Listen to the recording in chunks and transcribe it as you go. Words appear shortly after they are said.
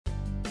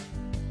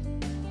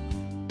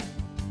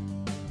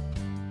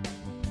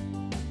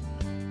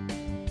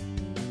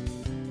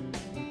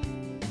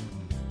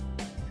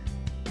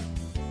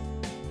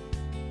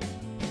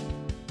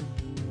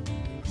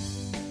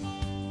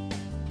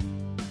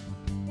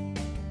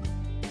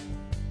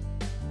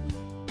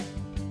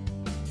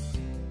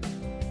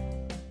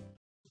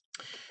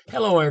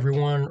Hello,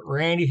 everyone.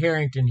 Randy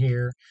Harrington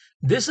here.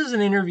 This is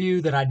an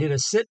interview that I did a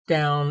sit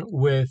down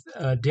with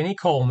Denny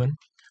Coleman.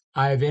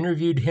 I've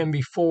interviewed him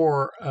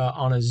before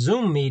on a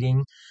Zoom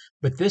meeting,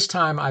 but this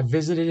time I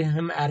visited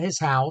him at his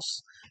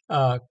house,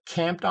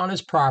 camped on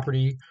his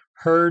property,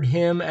 heard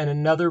him and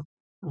another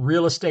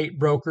real estate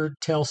broker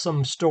tell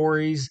some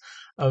stories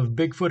of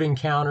Bigfoot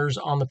encounters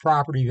on the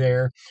property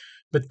there.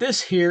 But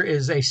this here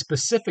is a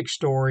specific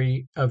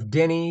story of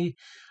Denny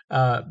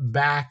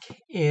back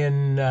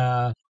in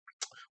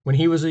when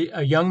he was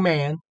a young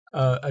man,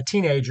 a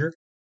teenager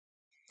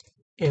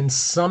in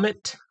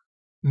Summit,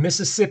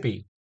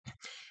 Mississippi,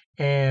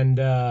 and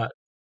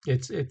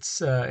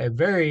it's a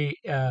very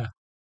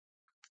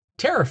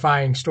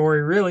terrifying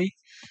story, really.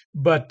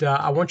 But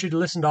I want you to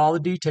listen to all the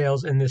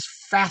details in this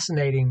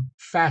fascinating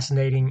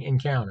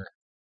encounter.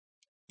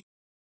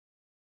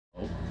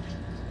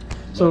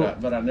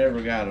 But I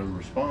never got a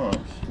response.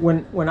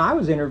 When I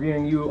was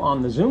interviewing you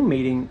on the Zoom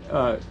meeting,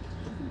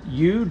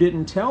 you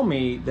didn't tell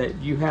me that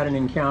you had an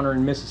encounter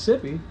in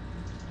Mississippi.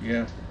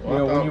 Yeah,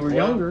 when you were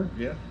younger.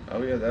 Yeah,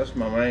 oh yeah, that's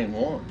my main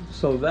one.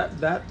 So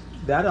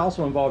that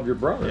also involved your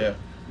brother. Yeah,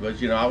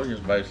 but I was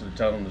just basically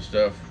telling the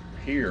stuff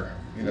here.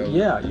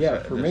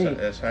 For me,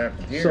 that's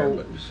happened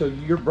here. So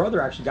your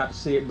brother actually got to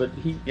see it, but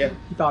he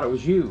thought it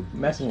was you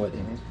messing with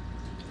him.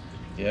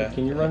 Mm-hmm. Yeah.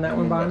 Can you run that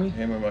one by me?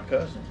 Him and my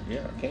cousin.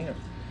 Yeah, I can.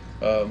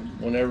 I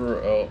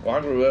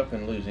grew up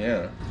in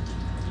Louisiana,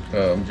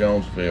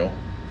 Jonesville,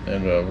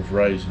 and was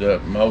raised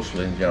up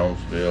mostly in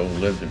Jonesville.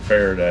 Lived in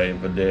Faraday and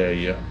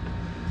Vidalia,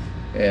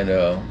 and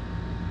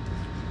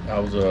I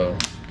was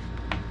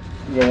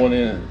going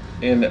I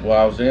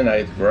was in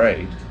 8th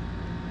grade,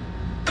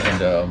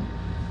 and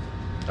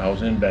I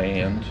was in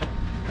band.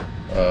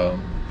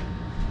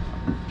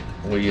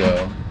 We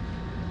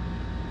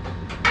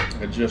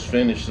had just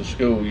finished the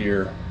school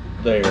year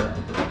there,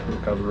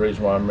 because the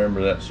reason why I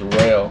remember that so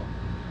well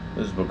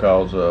is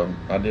because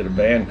I did a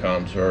band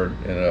concert,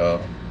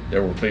 and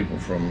there were people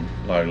from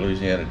like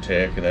Louisiana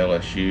Tech and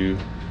LSU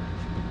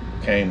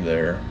came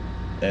there,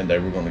 and they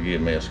were going to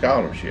give me a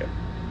scholarship,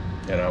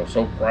 and I was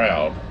so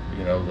proud,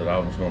 that I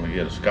was going to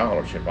get a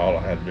scholarship. All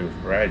I had to do was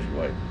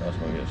graduate. I was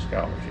going to get a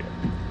scholarship,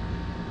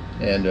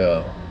 and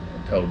I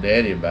told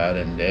Daddy about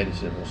it, and Daddy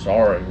said, "Well,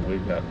 sorry, we're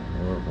moving.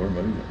 We're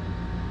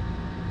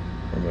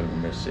moving to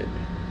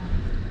Mississippi."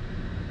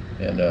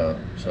 And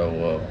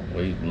so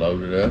we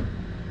loaded up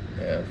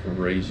for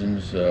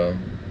reasons.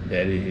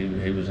 Daddy,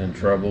 he was in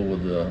trouble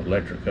with the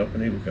electric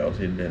company because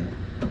he'd been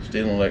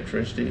stealing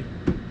electricity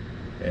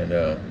and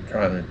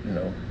trying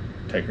to,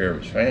 take care of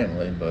his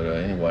family. But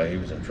anyway, he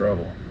was in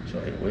trouble, so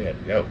we had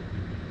to go.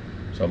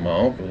 So my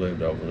uncle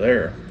lived over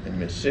there in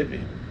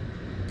Mississippi,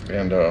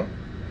 and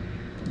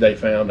they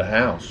found a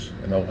house,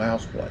 an old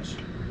house place,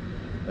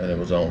 and it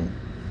was on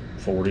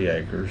 40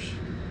 acres.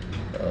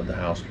 The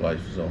house place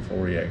was on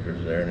 40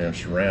 acres there, and then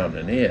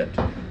surrounding it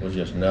was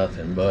just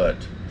nothing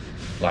but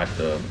like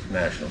the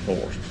National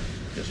Forest,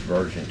 just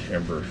virgin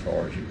timber as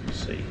far as you can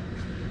see,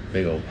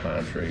 big old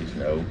pine trees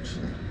and oaks.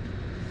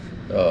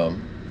 And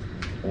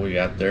we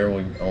got there,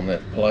 on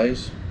that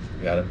place,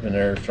 got up in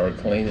there, started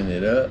cleaning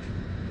it up.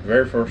 The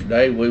very first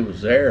day we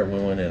was there, we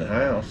went in the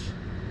house,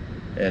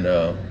 and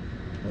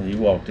when you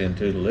walked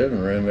into the living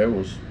room, there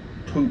was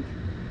poop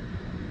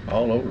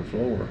all over the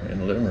floor in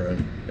the living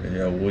room.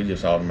 And, we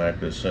just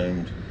automatically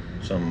assumed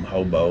some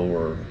hobo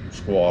or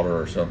squatter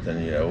or something,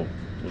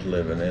 was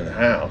living in the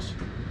house.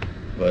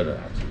 But it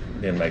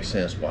didn't make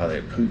sense why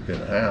they'd poop in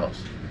the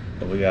house.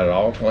 But we got it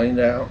all cleaned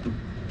out,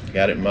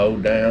 got it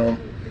mowed down,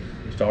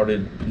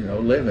 started,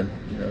 living,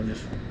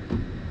 just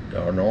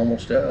our normal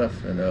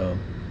stuff. And the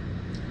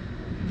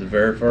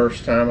very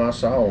first time I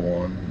saw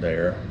one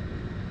there,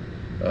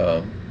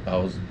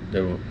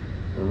 there were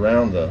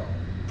around the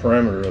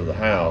perimeter of the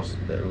house,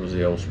 that was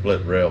the old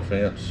split rail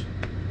fence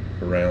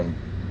around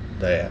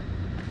that,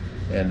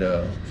 and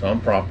so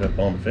I'm propped up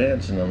on the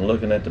fence, and I'm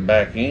looking at the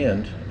back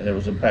end, and it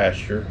was a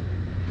pasture,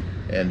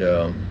 and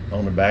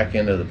on the back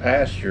end of the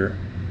pasture,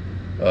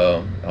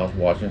 I was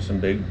watching some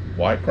big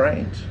white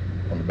cranes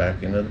on the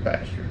back end of the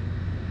pasture,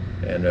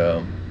 and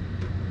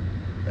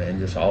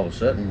just all of a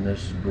sudden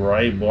this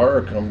gray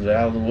blur comes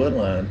out of the wood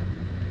line,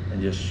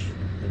 and it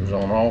was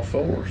on all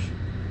fours,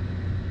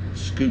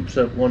 scoops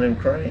up one of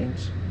them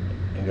cranes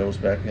and goes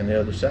back in the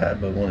other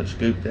side. But when it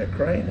scooped that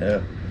crane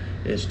up,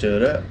 it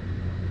stood up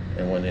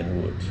and went in the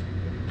woods.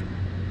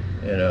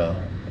 And I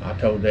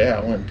went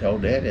and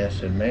told Daddy, I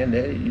said, "Man,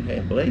 Daddy, you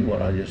can't believe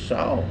what I just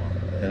saw,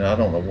 and I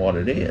don't know what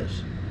it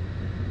is."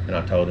 And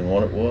I told him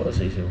what it was.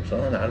 He said, "Well,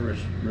 son, I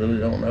just really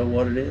don't know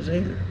what it is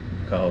either,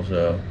 because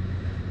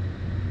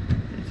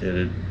he said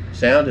it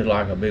sounded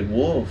like a big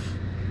wolf,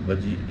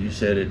 but you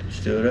said it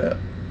stood up."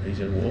 He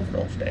said, "Wolf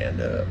don't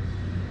stand up."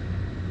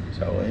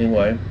 So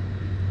anyway,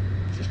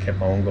 just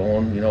kept on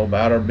going,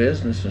 about our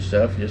business and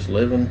stuff, just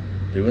living,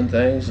 doing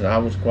things. And I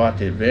was quite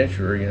the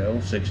adventurer,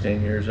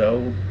 16 years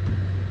old.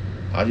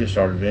 I just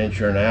started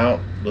venturing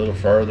out, a little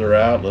further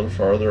out.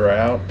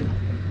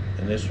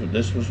 And this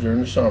was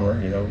during the summer,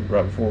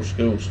 right before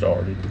school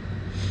started.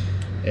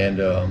 And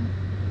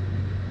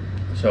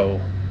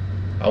So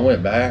I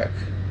went back.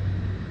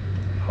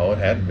 Oh, it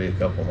had to be a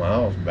couple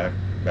miles back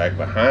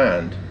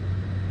behind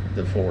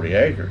the 40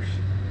 acres.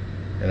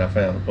 And I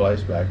found a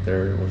place back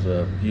there. It was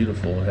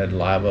beautiful. It had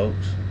live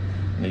oaks.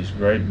 And these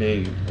great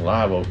big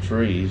live oak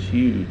trees,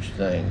 huge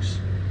things.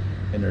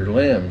 And their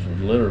limbs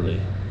would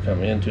literally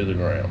come into the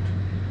ground,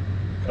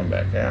 come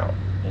back out.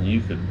 And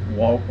you could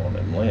walk on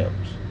them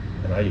limbs.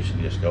 And I used to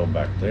just go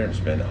back there and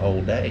spend the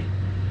whole day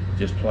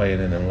just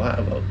playing in them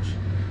live oaks.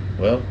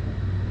 Well,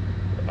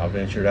 I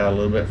ventured out a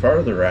little bit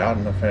further out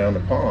and I found a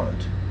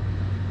pond,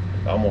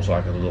 almost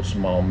like a little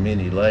small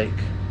mini lake.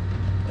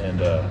 And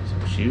so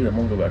shoot, I'm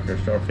gonna go back there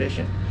and start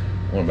fishing.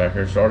 Went back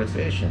there and started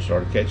fishing,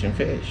 started catching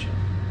fish.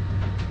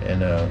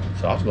 And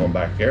so I was going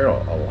back there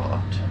a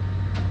lot.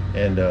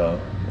 And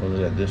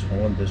this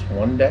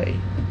one day,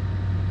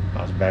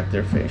 I was back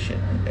there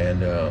fishing,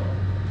 and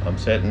I'm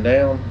sitting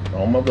down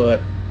on my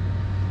butt,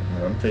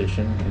 and I'm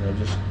fishing,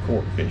 just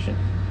cork fishing.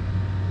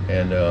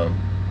 And I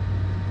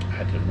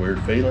had this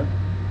weird feeling.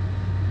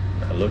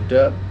 I looked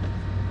up.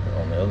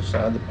 On the other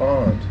side of the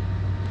pond,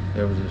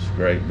 there was this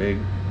great big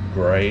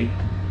gray,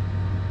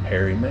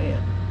 hairy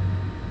man,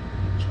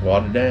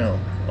 squatted down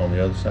on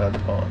the other side of the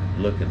pond,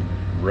 looking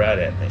right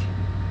at me.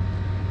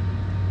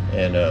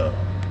 And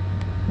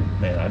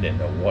man, I didn't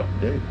know what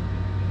to do.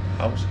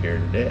 I was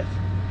scared to death.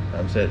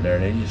 I'm sitting there,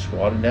 and he just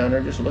squatted down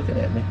there, just looking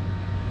at me.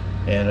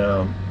 And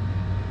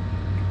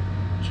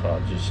so I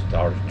just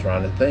started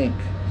trying to think.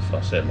 So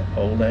I set my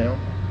pole down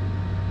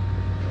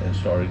and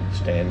started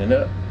standing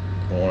up.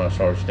 And when I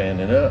started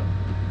standing up,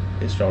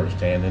 it started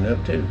standing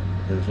up too.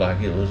 It was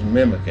like it was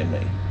mimicking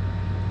me.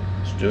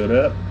 Stood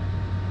up.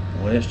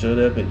 When it stood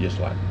up, it just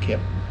like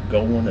kept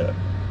going up.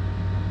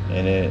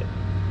 And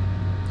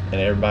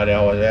everybody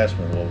always asked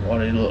me, well, what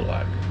did it look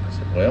like? I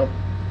said, well,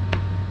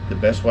 the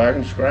best way I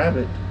can describe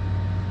it,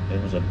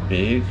 it was a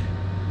big,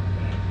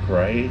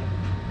 gray,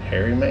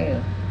 hairy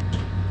man.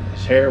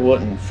 His hair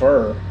wasn't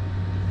fur,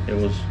 it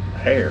was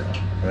hair.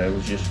 I mean, it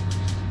was just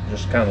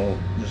kind of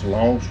this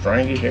long,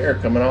 stringy hair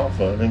coming off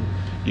of him.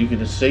 You could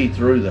just see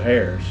through the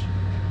hairs.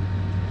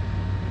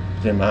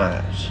 Them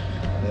eyes.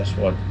 That's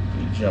what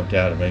jumped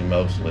out at me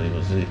mostly.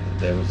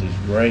 There was these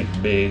great,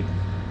 big,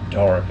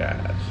 dark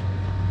eyes.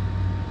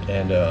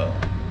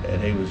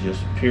 And he was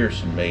just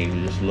piercing me, he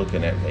was just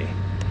looking at me.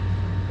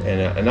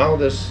 And all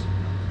this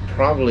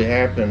probably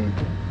happened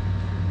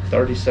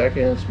 30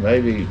 seconds,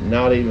 maybe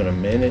not even a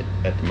minute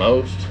at the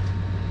most.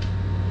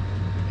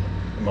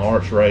 My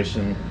heart's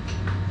racing,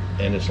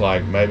 and it's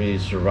like maybe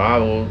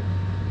survival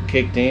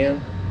kicked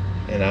in,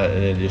 and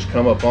it just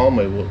come up on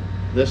me. Well,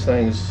 this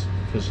thing's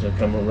just gonna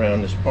come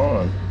around this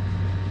pond,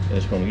 and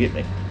it's gonna get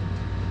me.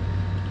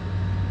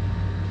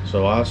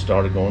 So I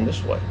started going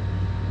this way.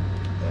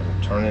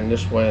 I'm turning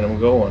this way, and I'm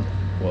going.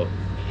 Well,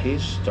 he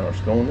starts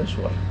going this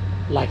way.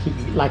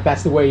 Like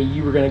that's the way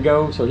you were going to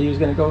go, so he was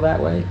going to go that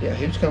way? Yeah,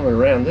 he was coming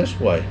around this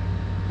way.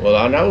 Well,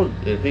 I know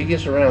if he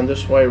gets around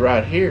this way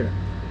right here,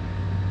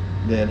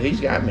 then he's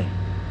got me.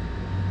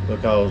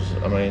 Because,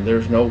 I mean,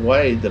 there's no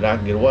way that I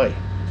can get away.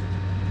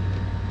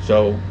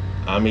 So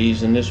I'm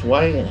easing this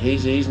way, and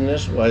he's easing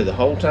this way. The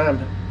whole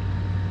time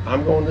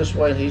I'm going this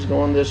way, he's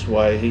going this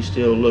way. He's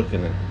still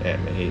looking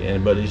at me.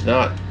 But he's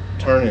not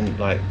turning,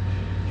 like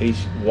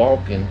he's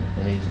walking,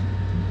 and he's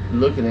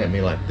looking at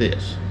me like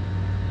this.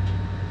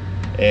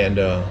 And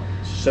as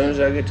soon as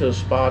I get to a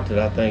spot that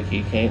I think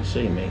he can't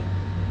see me,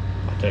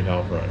 I take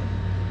off running.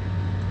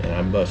 And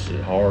I bust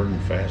it hard and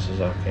fast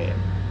as I can.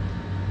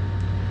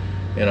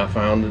 And I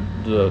found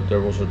that there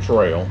was a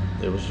trail.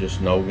 It was just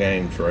no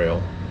game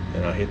trail.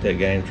 And I hit that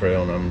game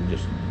trail, and I'm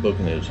just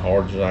booking it as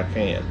hard as I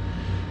can.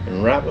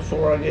 And right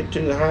before I get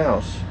to the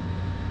house,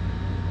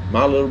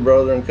 my little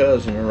brother and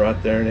cousin are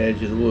right there in the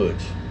edge of the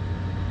woods.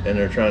 And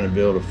they're trying to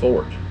build a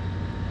fort.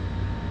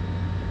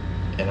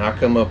 And I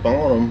come up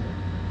on them,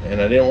 and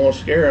I didn't want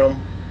to scare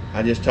them.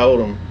 I just told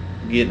them,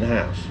 get in the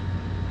house.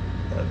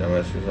 I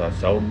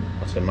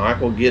said,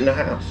 Michael, get in the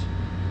house.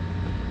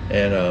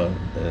 And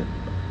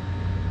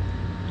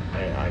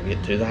I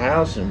get to the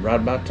house, and right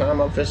about the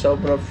time I'm just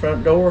open up the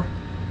front door,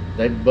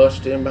 they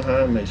bust in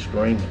behind me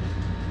screaming,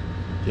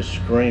 just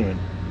screaming.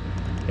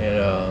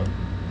 And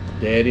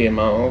Daddy and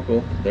my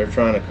uncle, they're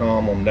trying to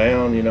calm them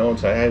down, and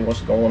say, hey,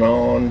 what's going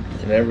on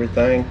and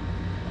everything.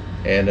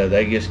 And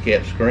they just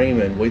kept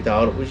screaming, we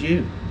thought it was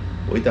you.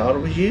 We thought it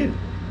was you.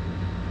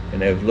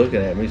 And they was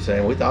looking at me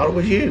saying, we thought it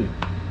was you.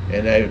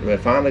 And they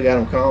finally got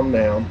them calmed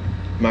down.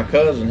 My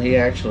cousin, he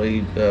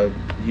actually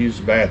used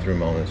the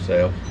bathroom on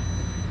himself.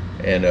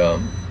 And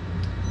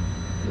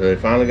they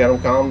finally got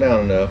them calmed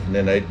down enough, and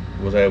then they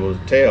was able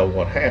to tell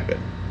what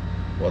happened.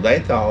 Well, they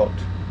thought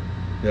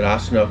that I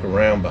snuck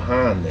around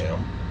behind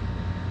them,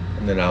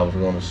 and then I was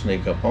going to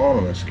sneak up on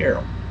them and scare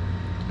them.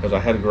 Because I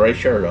had a gray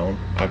shirt on.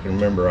 I can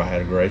remember I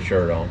had a gray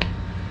shirt on.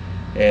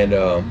 And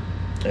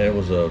it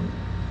was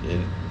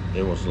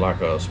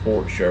like a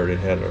sports shirt. It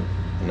had a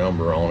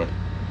number on it.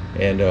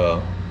 And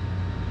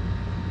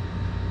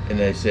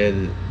they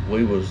said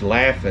we was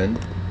laughing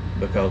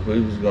because we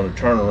was going to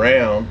turn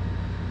around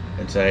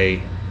and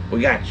say,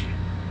 we got you.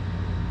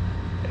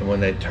 And when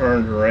they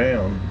turned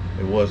around,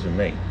 it wasn't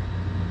me.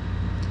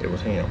 It was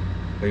him.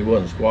 But he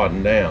wasn't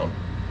squatting down.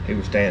 He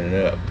was standing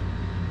up,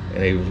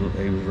 and he was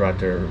right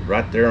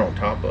there on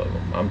top of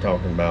them. I'm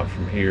talking about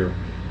from here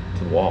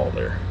to the wall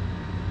there,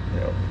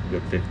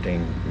 good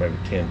 15, maybe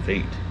 10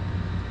 feet.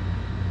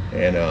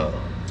 And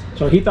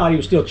so he thought he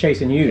was still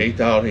chasing you. He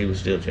thought he was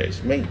still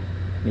chasing me.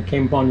 He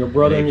came upon your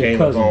brother and your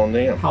cousin. Came upon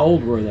them. How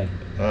old were they?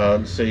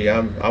 Let's see, I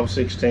was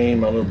 16.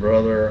 My little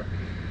brother,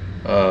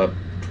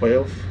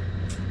 12.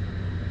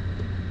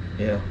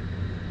 Yeah.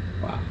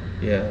 Wow.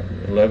 Yeah,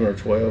 11 or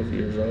 12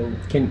 years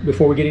old.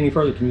 Before we get any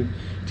further, can you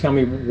tell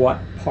me what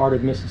part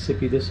of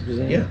Mississippi this was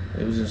in? Yeah,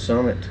 it was in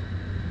Summit.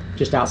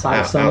 Just outside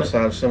of Summit?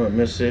 Outside of Summit,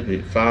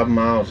 Mississippi. 5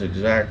 miles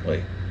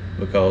exactly,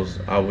 because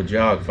I would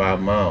jog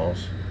 5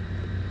 miles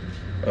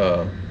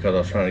because I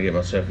was trying to get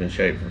myself in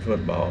shape for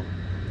football.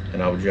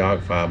 And I would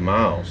jog 5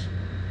 miles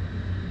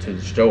to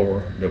the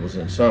store that was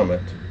in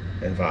Summit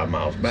and 5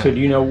 miles back. So do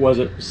you know, was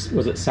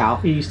it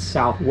southeast,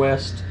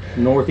 southwest,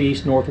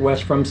 northeast,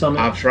 northwest from Summit?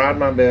 I've tried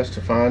my best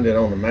to find it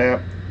on the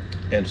map,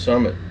 and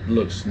Summit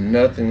looks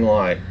nothing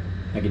like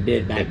it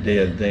did back it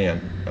did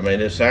then. I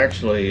mean, it's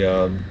actually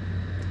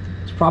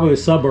it's probably the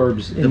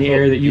suburbs in the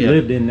area that you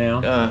lived in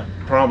now.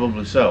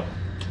 Probably so.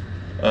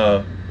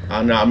 I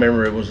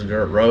remember it was a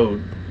dirt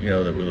road,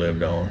 that we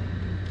lived on,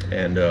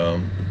 and I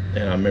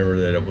remember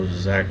that it was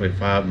exactly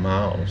 5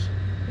 miles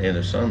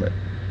into Summit.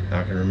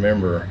 I can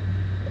remember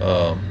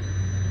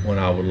when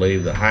I would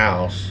leave the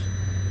house,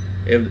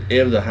 if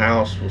the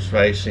house was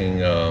facing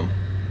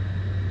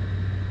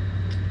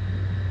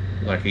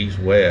like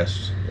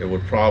east-west, it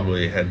would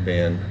probably have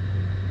been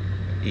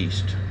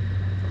east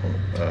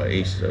of,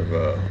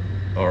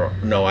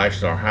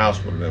 actually our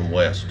house would have been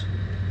west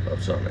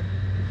of Summit.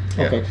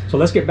 Yeah. Okay, so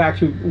let's get back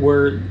to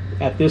where,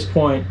 at this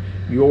point,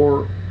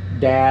 your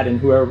dad and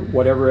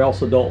whatever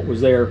else adult was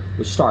there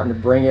was starting to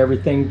bring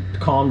everything to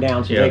calm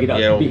down so they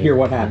could hear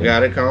what happened.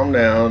 Got it calmed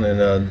down,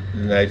 and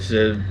they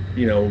said,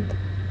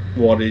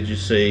 what did you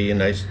see? And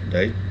they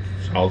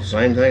saw the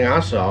same thing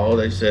I saw.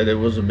 They said it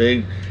was a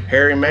big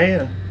hairy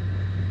man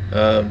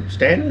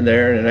standing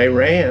there, and they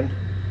ran.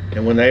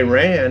 And when they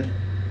ran,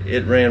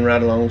 it ran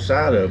right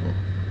alongside of them,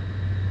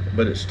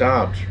 but it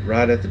stopped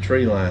right at the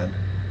tree line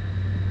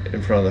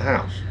in front of the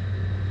house.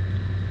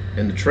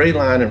 And the tree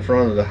line in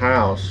front of the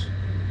house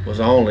was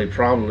only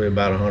probably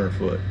about 100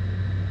 foot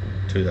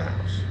to the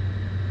house.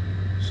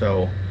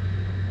 So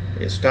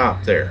it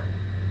stopped there.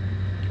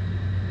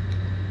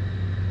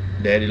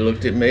 Daddy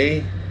looked at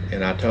me,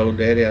 and I told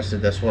Daddy, I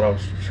said, that's what I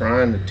was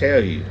trying to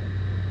tell you.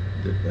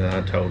 And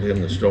I told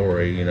him the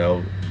story.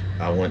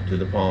 I went to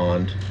the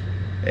pond,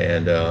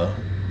 and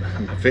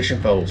my fishing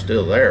pole's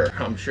still there,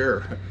 I'm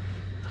sure.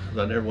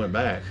 I never went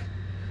back.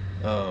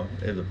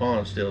 If the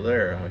pond's still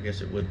there, I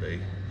guess it would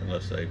be,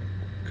 unless they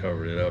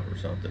covered it up or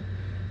something.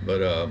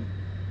 But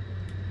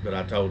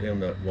I told him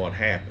that what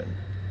happened.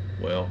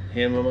 Well,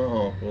 him and my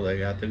uncle, they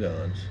got the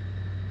guns.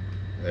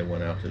 They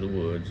went out to the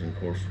woods, and of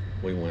course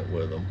we went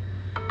with them.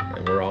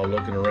 And we're all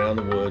looking around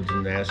the woods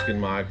and asking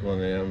Michael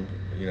and them,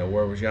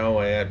 where was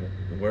y'all at?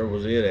 Where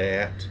was it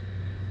at?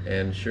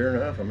 And sure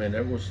enough,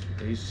 there was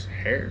these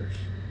hairs,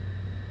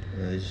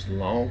 these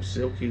long,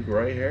 silky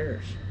gray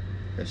hairs,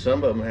 and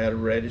some of them had a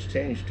reddish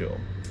tinge to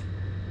them.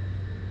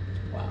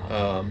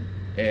 Wow.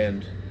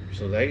 And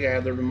so they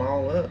gathered them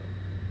all up.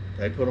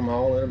 They put them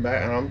all in a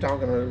bag, and I'm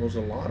talking, it was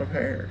a lot of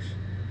hairs,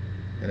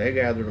 and they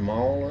gathered them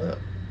all up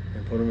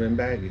and put them in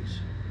baggies.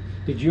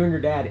 Did you and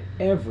your dad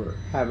ever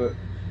have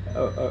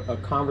a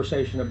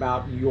conversation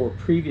about your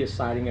previous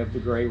sighting of the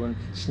gray one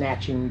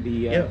snatching the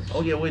yeah.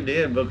 Oh yeah, we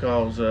did,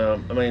 because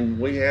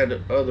we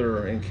had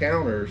other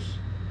encounters,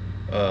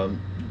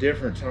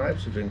 different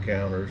types of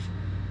encounters.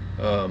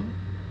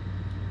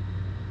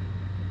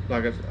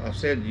 Like I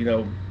said,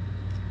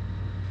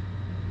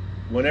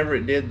 whenever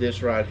it did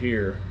this right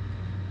here,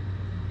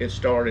 it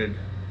started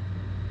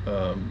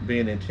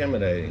being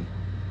intimidating.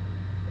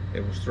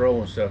 It was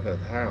throwing stuff at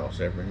the house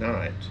every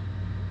night.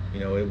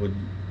 It would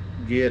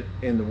get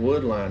in the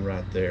wood line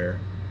right there,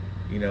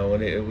 and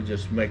it would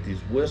just make these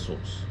whistle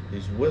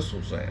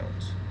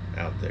sounds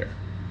out there.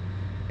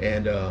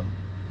 And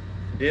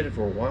did it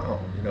for a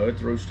while. It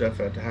threw stuff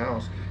at the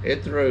house.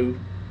 It threw,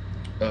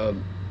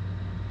 and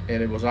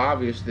it was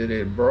obvious that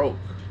it broke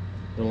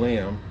the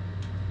limb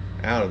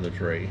out of the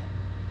tree,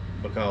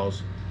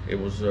 because it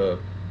was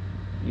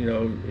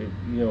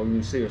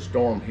you see a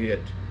storm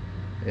hit,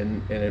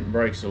 and it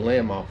breaks the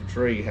limb off a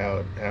tree, how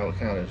it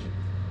kind of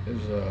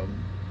is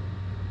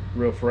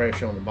real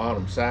fresh on the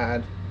bottom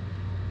side.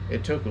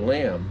 It took a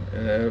limb,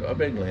 and a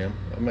big limb.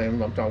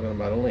 I'm talking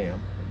about a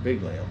limb, a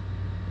big limb.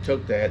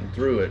 Took that and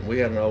threw it, and we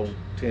had an old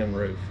tin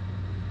roof.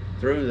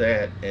 Threw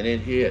that, and it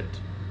hit,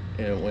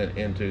 and it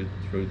went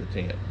through the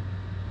tent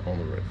on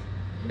the roof.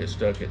 It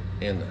stuck it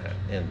in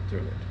through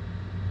it,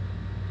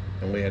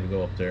 and we had to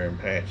go up there and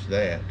patch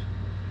that.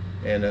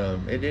 And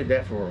it did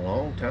that for a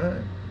long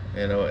time.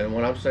 And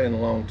when I'm saying a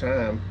long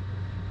time,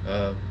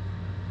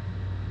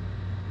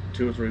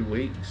 2 or 3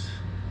 weeks.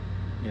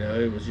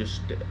 It was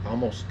just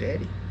almost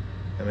steady.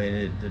 I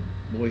mean,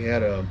 we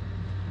had a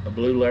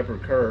blue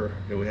leopard cur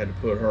that we had to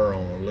put her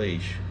on a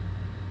leash,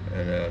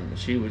 and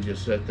she would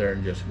just sit there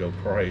and just go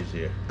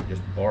crazy,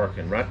 just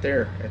barking right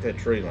there at that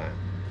tree line,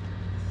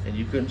 and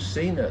you couldn't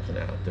see nothing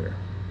out there.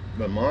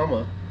 But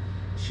Mama,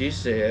 she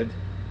said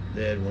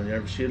that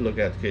whenever she'd look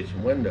out the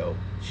kitchen window,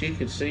 she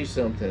could see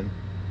something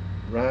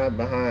right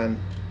behind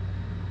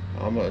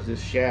almost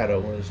this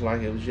shadow, and it's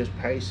like it was just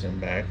pacing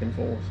back and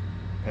forth,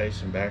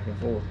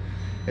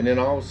 and then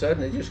all of a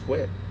sudden it just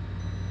quit,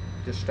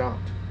 just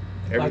stopped.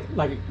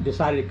 Like it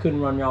decided it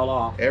couldn't run y'all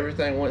off.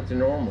 Everything went to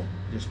normal,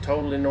 just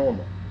totally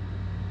normal.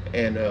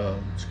 And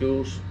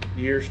school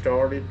year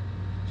started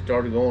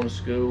going to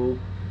school,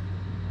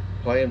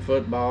 playing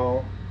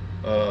football,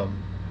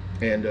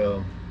 and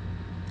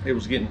it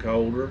was getting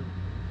colder,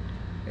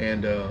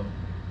 and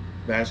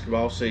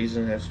basketball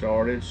season had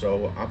started,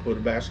 so I put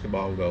a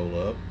basketball goal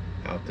up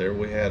out there.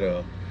 We had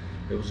it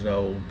was an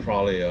old,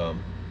 probably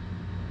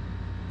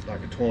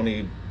like a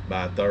 20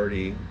 by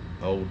 30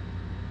 old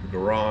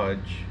garage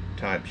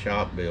type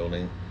shop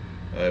building.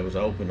 It was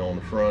open on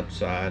the front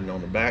side, and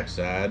on the back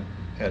side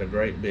had a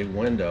great big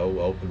window,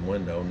 open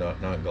window,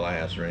 not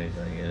glass or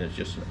anything, and it's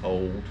just an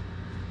old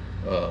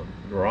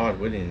garage.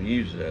 We didn't even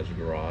use it as a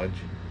garage,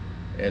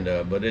 and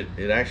but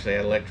it actually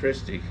had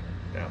electricity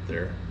out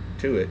there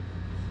to it,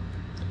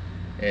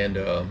 and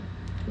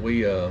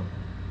well,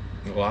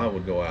 I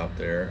would go out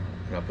there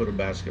and I put a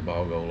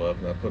basketball goal up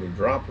and I put a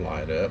drop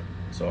light up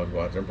so I'd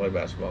go out there and play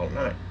basketball at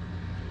night.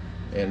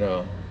 And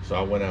so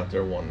I went out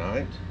there one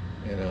night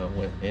and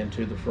went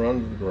into the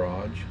front of the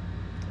garage,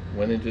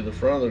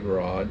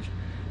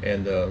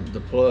 and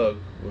the plug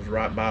was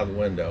right by the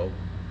window,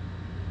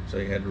 so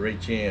you had to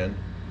reach in,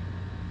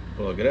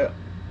 plug it up.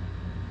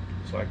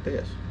 It's like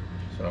this.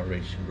 So I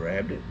reached and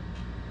grabbed it,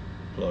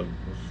 was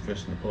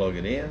fixing to plug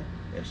it in,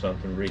 and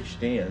something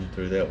reached in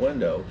through that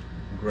window,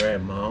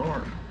 grabbed my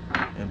arm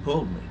and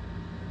pulled me.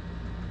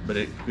 But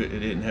it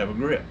didn't have a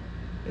grip.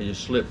 It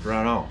just slipped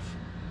right off,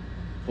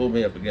 pulled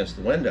me up against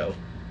the window,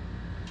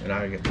 and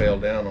I fell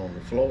down on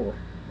the floor,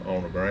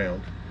 on the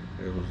ground.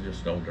 It was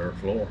just no dirt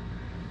floor,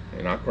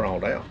 and I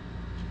crawled out.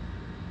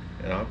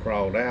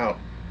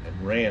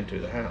 And ran to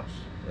the house,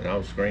 and I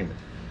was screaming.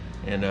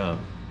 And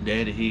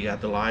Daddy, he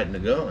got the light and the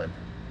gun.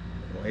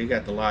 Well, he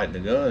got the light and the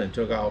gun and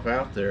took off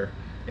out there,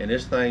 and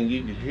this thing,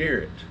 you could hear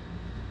it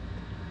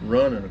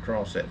running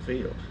across that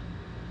field.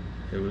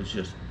 It was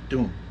just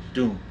doom,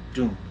 doom,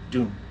 doom,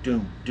 doom,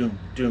 doom, doom,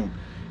 doom,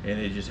 and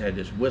it just had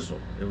this whistle.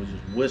 It was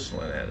just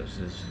whistling at us,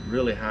 this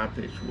really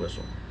high-pitched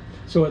whistle.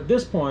 So at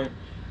this point,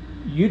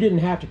 you didn't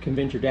have to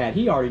convince your dad.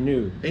 He already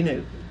knew. He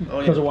knew.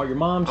 Because of what your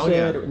mom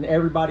said and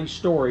everybody's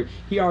story,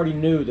 he already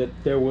knew that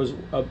there was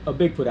a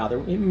Bigfoot out there.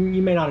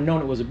 You may not have known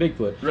it was a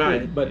Bigfoot,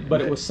 right?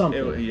 But it was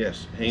something.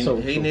 Yes,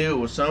 he knew it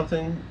was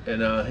something,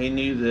 and he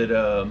knew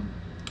that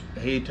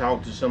he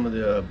talked to some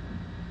of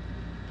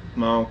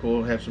my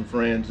uncle had some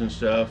friends and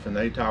stuff, and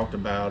they talked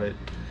about it,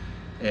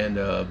 and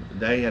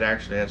they had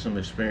actually had some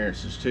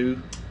experiences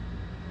too.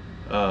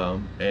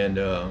 So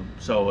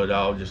it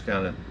all just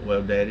kind of,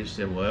 well, Daddy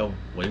said, well,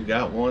 we've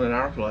got one at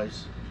our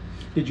place.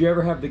 Did you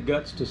ever have the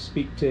guts to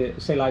speak to,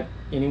 say, like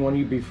anyone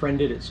you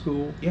befriended at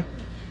school? Yeah.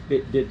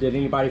 Did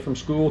anybody from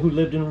school who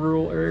lived in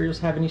rural areas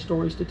have any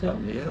stories to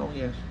tell? Yeah, oh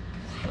yes.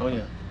 Oh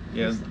yeah.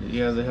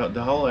 Yeah,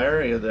 the whole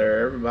area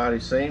there, everybody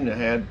seemed to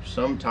have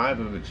some type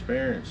of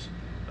experience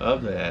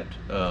of that.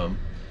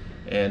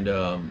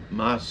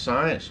 My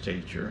science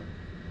teacher,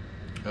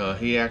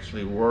 he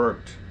actually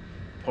worked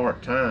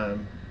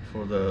part-time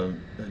for the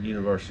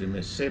University of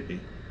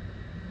Mississippi,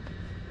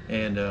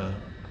 and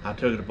I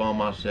took it upon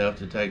myself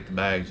to take the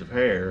bags of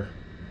hair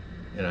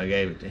and I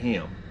gave it to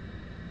him.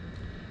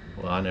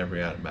 Well, I never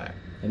got it back.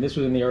 And this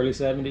was in the early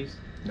 70s?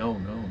 No,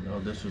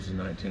 this was in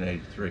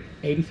 1983.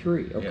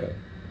 83, okay.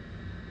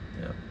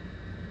 Yeah.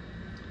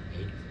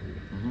 83.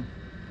 Mm-hmm.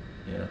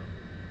 Yeah.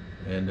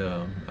 And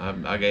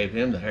I gave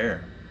him the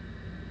hair,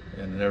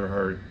 and I never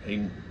heard,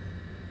 he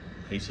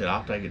said,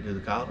 I'll take it to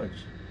the college.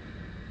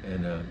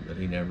 And but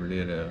he never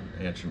did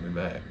answer me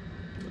back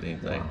with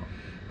anything. Wow.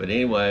 But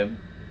anyway,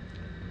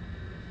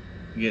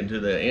 getting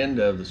to the end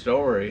of the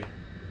story,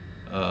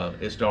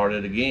 it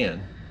started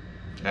again.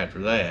 After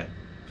that,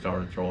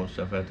 started throwing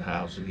stuff at the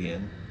house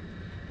again.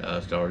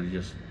 Started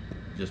just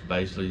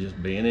basically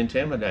just being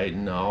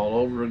intimidating all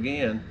over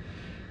again.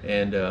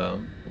 And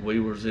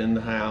we was in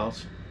the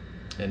house,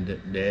 and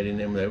Daddy and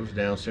them, they was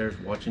downstairs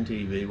watching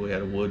TV. We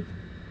had a wood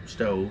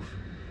stove,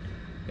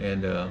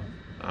 and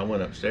I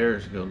went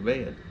upstairs to go to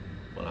bed.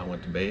 When I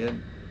went to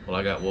bed,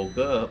 I got woke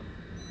up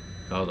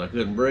because I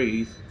couldn't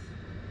breathe,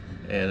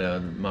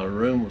 and my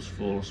room was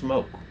full of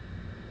smoke.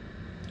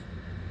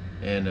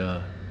 And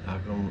I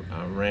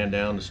ran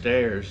down the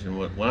stairs, and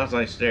when I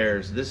say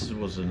stairs, this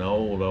was an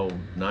old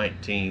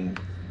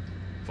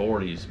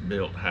 1940s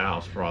built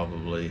house,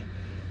 probably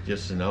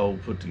just an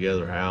old put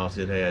together house.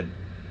 It had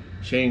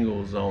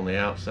shingles on the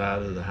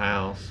outside of the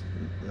house,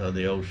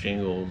 the old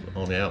shingles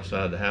on the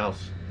outside of the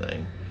house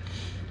thing,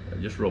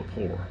 just real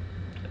poor.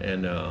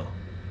 And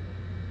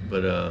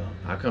But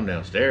I come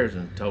downstairs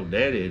and told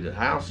Daddy the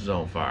house is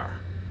on fire.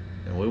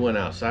 And we went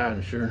outside,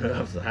 and sure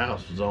enough, the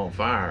house was on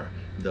fire.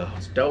 The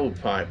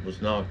stovepipe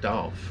was knocked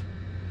off.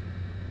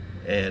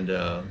 And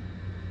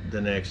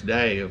the next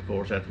day, of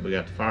course, after we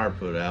got the fire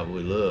put out,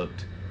 we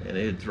looked, and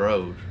it had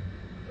thrown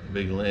a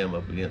big limb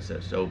up against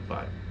that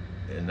stovepipe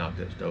and knocked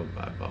that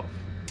stovepipe off.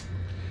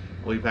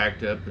 We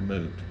packed up and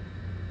moved,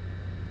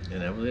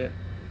 and that was it.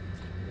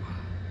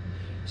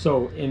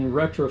 So in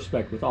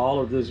retrospect, with all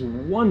of this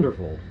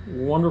wonderful,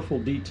 wonderful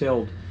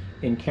detailed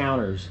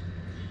encounters,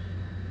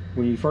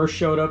 when you first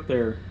showed up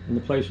there and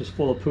the place was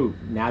full of poop,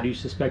 now do you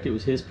suspect it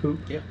was his poop?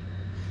 Yeah.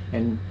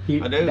 And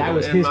I do. that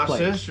was and his my place.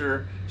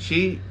 sister,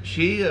 she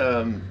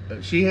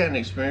had an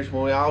experience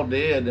when we all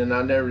did, and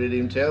I never did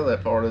even tell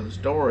that part of the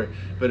story,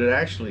 but it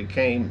actually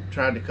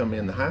tried to come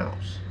in the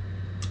house.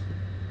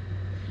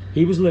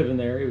 He was living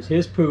there. It was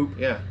his poop.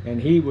 Yeah.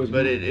 And he was.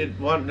 But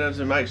what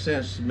doesn't make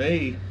sense to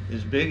me,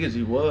 as big as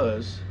he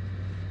was,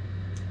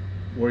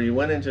 where you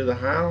went into the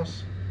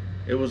house,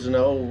 it was an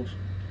old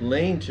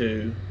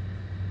lean-to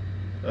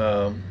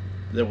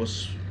that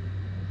was.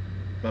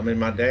 I mean,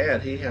 my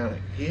dad, he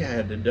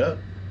had to duck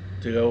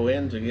to go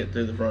in to get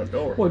through the front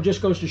door. Well, it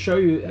just goes to show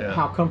you Yeah.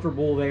 how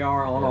comfortable they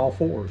are on all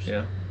fours.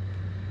 Yeah.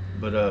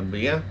 But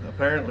yeah,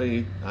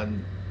 apparently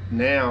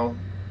now,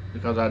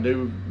 because I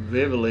do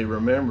vividly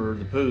remember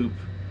the poop,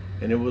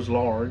 and it was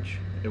large.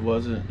 It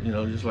wasn't,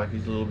 just like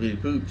these little bitty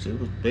poops. It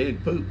was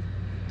big poop,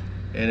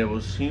 and it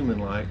was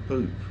human-like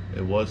poop.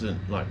 It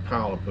wasn't like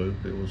pile of poop.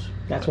 It was.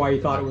 That's why you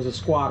thought it was a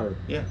squatter.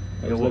 Yeah.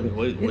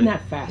 Isn't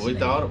that fascinating? We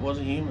thought it was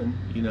a human.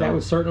 That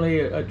was certainly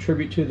a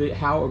tribute to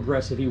how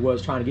aggressive he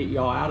was trying to get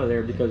y'all out of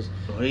there, because.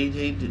 Well,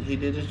 he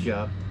did his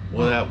job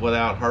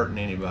without hurting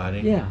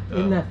anybody. Yeah.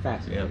 Isn't that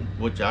fascinating?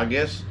 Yeah. Which I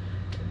guess,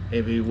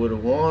 if he would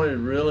have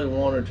really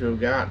wanted to have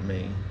got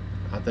me,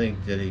 I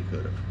think that he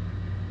could have.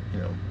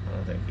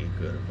 I think he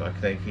could have. I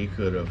think he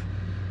could have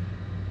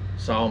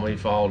saw me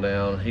fall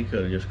down. He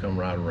could have just come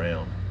right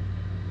around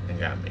and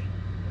got me.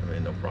 I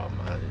mean, no problem.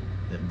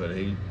 But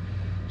he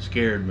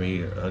scared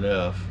me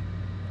enough.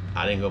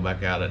 I didn't go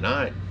back out at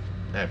night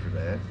after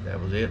that. That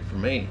was it for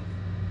me.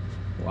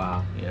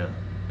 Wow. Yeah.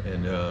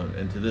 And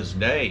to this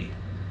day,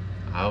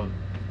 I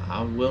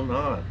will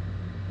not.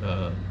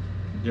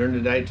 During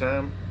the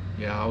daytime,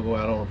 yeah, I'll go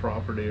out on a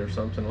property or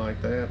something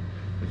like that.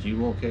 But you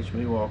won't catch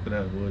me walking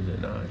out of the woods at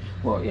night.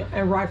 Well, yeah,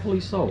 and rightfully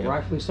so. Yeah.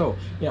 Rightfully so.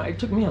 It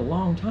took me a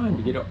long time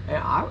to get.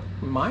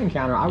 My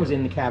encounter, I was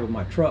in the cab of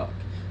my truck,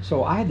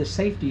 so I had the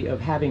safety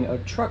of having a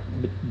truck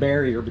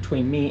barrier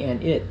between me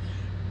and it.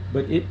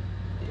 But it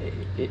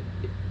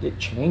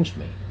changed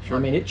me. Sure. I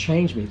mean, it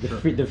changed me.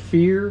 The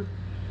fear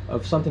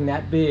of something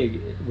that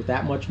big with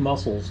that much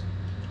muscles.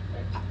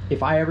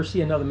 If I ever see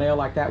another male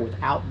like that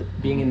without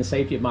being in the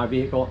safety of my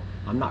vehicle,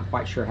 I'm not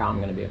quite sure how I'm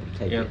going to be able to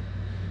take it.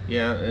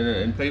 Yeah,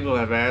 and people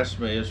have asked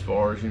me as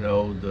far as,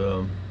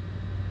 the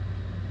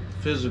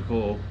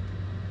physical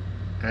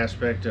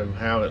aspect of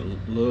how it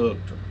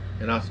looked.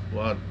 And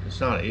well, it's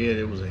not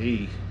it was a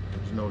he.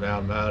 There's no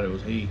doubt about it. It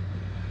was he.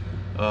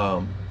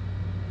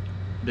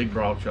 Big,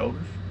 broad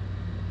shoulders.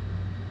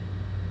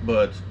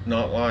 But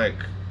not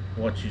like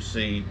what you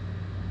see,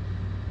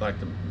 like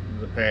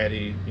the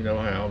patty,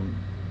 how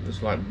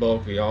it's like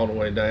bulky all the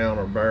way down,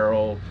 or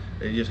barrel.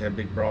 They just had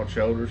big, broad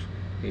shoulders.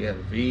 He had a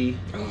V.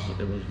 It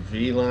was a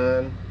V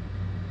line,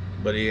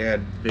 but he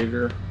had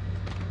bigger,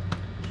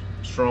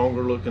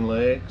 stronger looking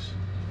legs.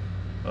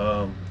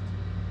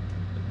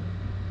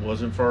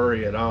 Wasn't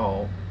furry at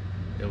all.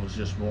 It was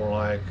just more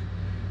like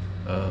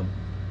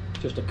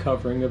just a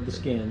covering of the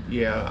skin.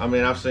 Yeah, I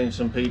mean, I've seen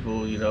some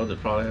people,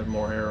 that probably have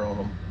more hair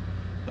on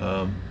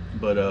them,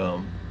 but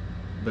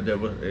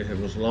it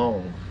was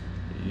long.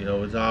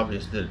 It's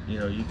obvious that you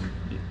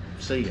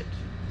could see it,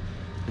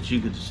 but you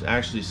could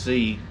actually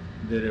see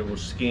that it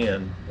was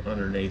skin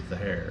underneath the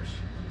hairs.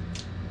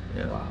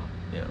 Yeah. Wow.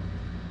 Yeah.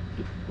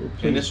 Well,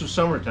 And this was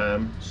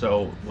summertime,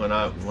 so when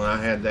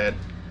I had that,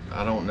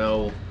 I don't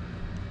know,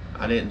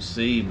 I didn't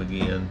see him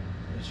again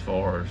as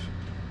far as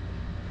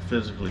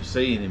physically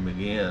seeing him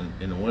again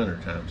in the winter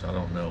time. So I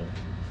don't know,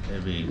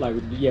 maybe like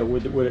with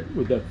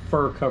the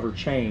fur covered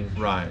chain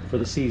right for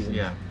the season.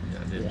 Yeah,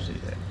 I didn't see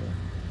that.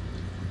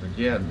 But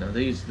yeah, now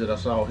these that I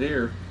saw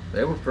here,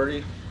 they were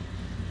pretty.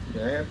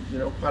 They had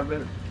quite a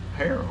bit of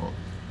hair on.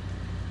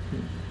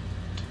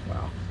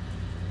 Wow,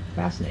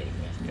 fascinating,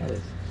 man. That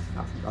is,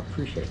 I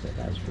appreciate that.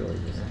 That was really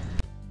just